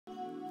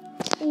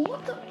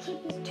What the trick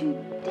is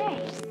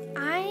today?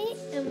 I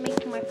am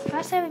making my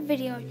first ever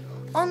video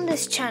on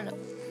this channel.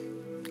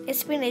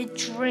 It's been a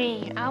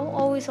dream. I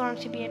always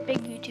wanted to be a big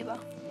YouTuber.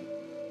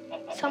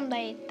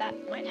 Someday that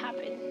might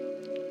happen.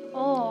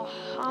 Oh,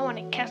 I want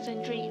to catch the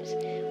dreams.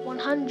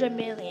 100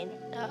 million.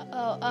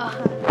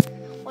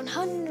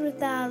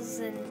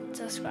 100,000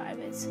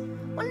 subscribers.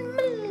 1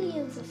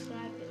 million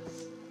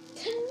subscribers.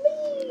 10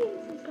 million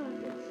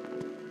subscribers.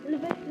 And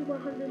eventually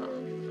 100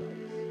 million subscribers.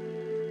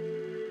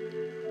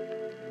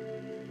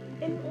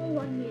 In all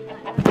 1 year.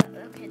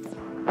 Okay, that's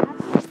not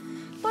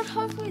happen. But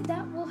hopefully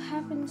that will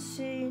happen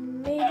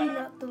soon. Maybe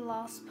not the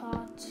last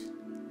part.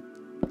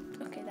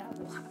 Okay, that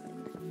will happen.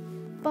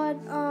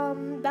 But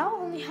that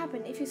will only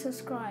happen if you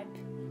subscribe.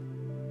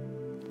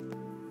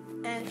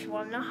 And if you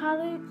want to know how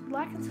to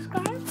like and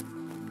subscribe,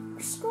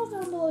 scroll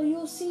down below.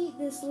 You'll see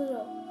this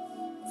little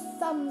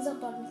thumbs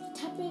up button.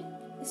 Tap it.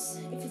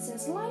 If it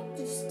says like,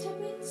 just tap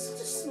it.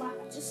 Just slap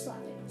it. Just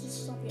slap it.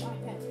 Just slap your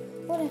iPad.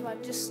 Whatever.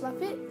 Just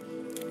slap it.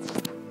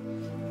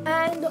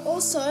 And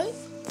also,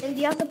 in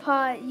the other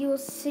part, you'll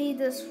see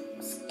this.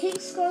 Keep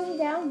scrolling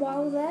down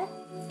while there.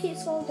 Keep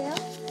scrolling down.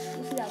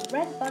 You'll see that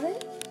red button.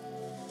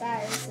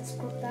 That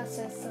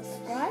says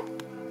subscribe.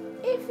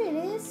 If it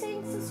is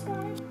saying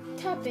subscribe,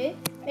 tap it,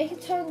 make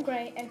it turn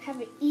grey, and have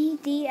an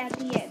ED at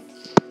the end.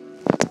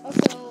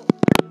 Also, on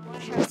the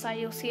right hand side,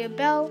 you'll see a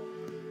bell.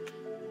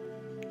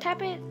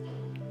 Tap it.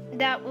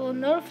 That will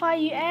notify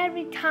you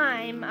every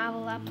time I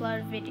will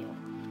upload a video,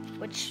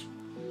 which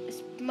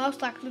is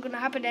most likely going to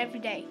happen every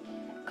day,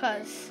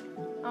 because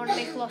I want to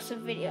make lots of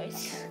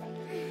videos.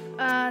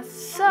 I'm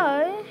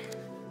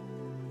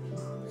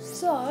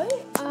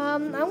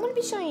going to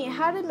be showing you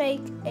how to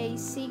make a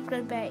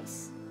secret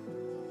base.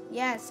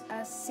 Yes,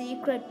 a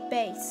secret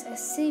base.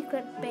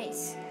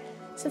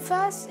 So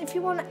first, if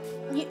you want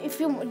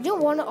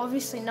to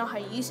obviously know how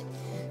to use it.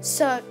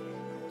 So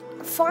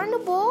find a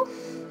ball,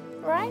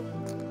 right?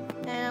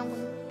 And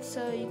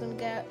so you're going to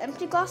get an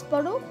empty glass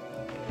bottle,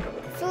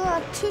 fill it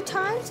out 2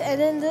 times, and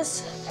then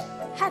this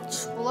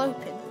hatch will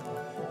open.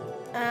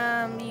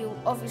 You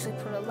obviously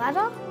put a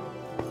ladder.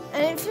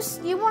 And if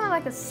you want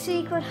like a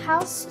secret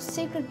house,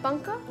 secret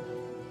bunker,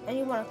 and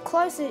you want to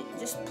close it,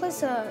 just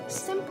place a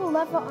simple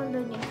lever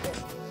underneath it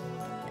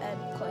and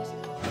close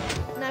it.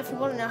 Now if you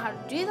want to know how to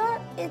do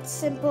that, it's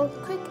simple,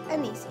 quick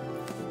and easy.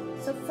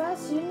 So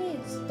first you need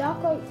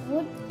dark oak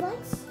wood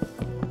planks.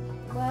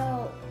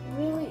 Well,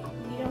 really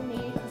you don't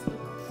need it because you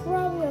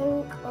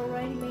probably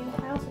already made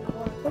a house and you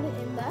want to put it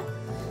in there.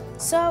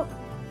 So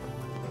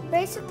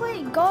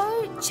basically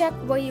go check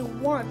where you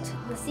want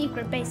the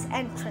secret base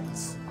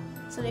entrance.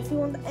 So if you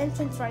want the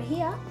entrance right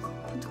here,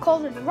 put the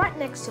cauldron right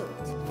next to it.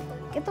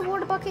 Get the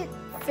water bucket,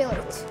 fill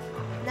it.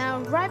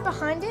 Now right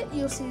behind it,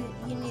 you'll see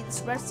you need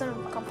this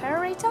redstone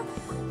comparator.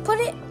 Put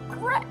it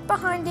right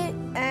behind it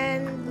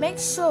and make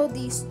sure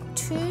these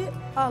 2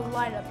 are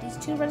light up. These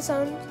 2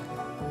 redstone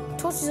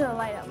torches are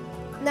light up.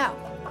 Now,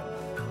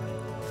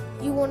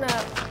 you want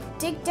to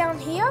dig down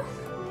here.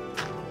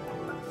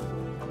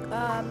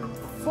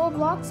 3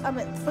 blocks.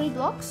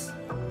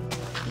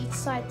 Each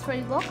side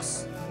 3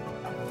 blocks.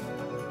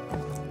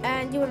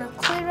 And you want to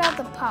clear out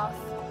the path.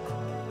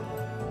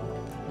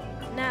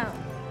 Now,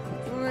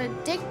 you want to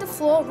dig the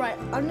floor right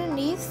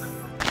underneath,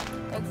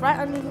 like right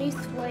underneath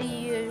where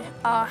you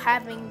are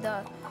having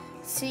the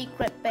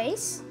secret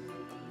base.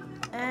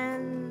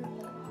 And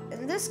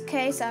in this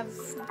case, I've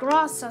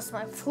grass as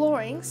my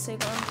flooring, so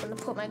I'm going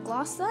to put my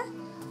grass there.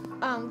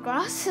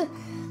 Grass.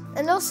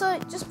 And also,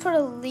 just put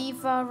a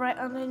lever right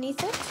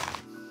underneath it.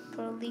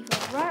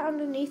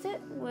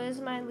 Where's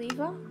my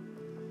lever?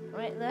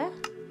 Right there.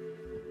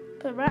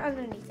 Put it right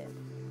underneath it.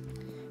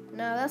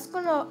 Now that's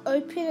gonna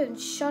open and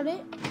shut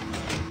it,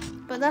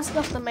 but that's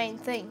not the main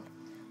thing.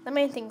 The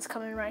main thing's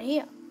coming right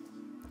here.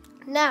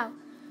 Now,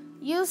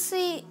 you'll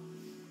see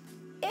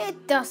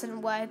it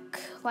doesn't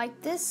work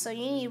like this, so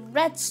you need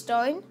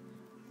redstone,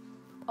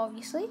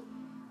 obviously.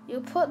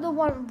 You'll put the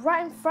one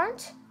right in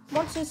front,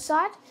 one to the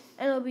side,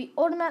 and it'll be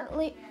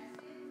automatically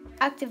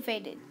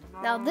activated.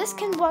 Now this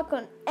can work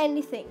on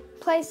anything.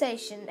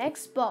 PlayStation,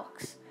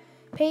 Xbox,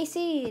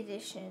 PC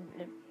edition,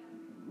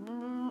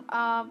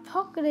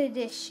 Pocket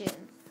edition.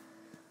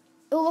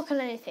 It'll work on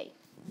anything.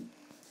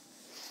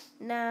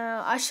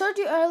 Now I showed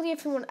you earlier,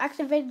 if you want to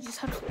activate it, you just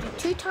have to do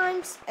 2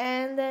 times,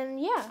 and then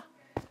yeah,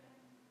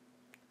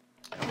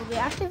 it'll be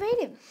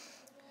activated.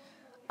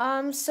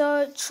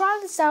 So try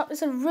this out.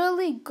 It's a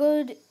really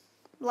good.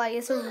 And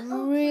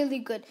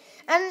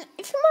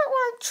if you might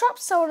want to trap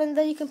someone, and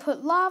then you can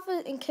put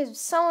lava in case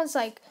someone's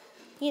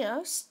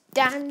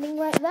standing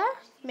right there.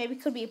 Maybe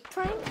it could be a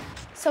prank.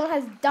 Someone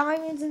has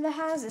diamonds in their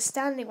hands, they're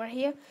standing right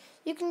here.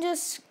 You can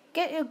just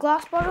get your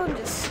glass bottle and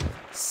just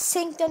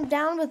sink them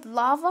down with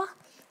lava.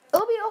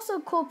 It'll be also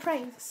a cool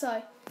prank.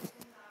 So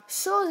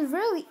it's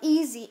really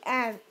easy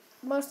and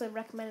mostly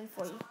recommended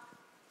for you.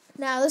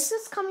 Now this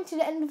is coming to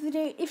the end of the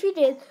video. If you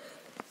did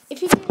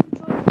enjoy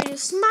the video,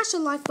 smash the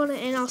like button,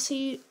 and I'll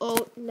see you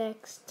all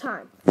next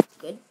time.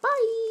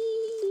 Goodbye.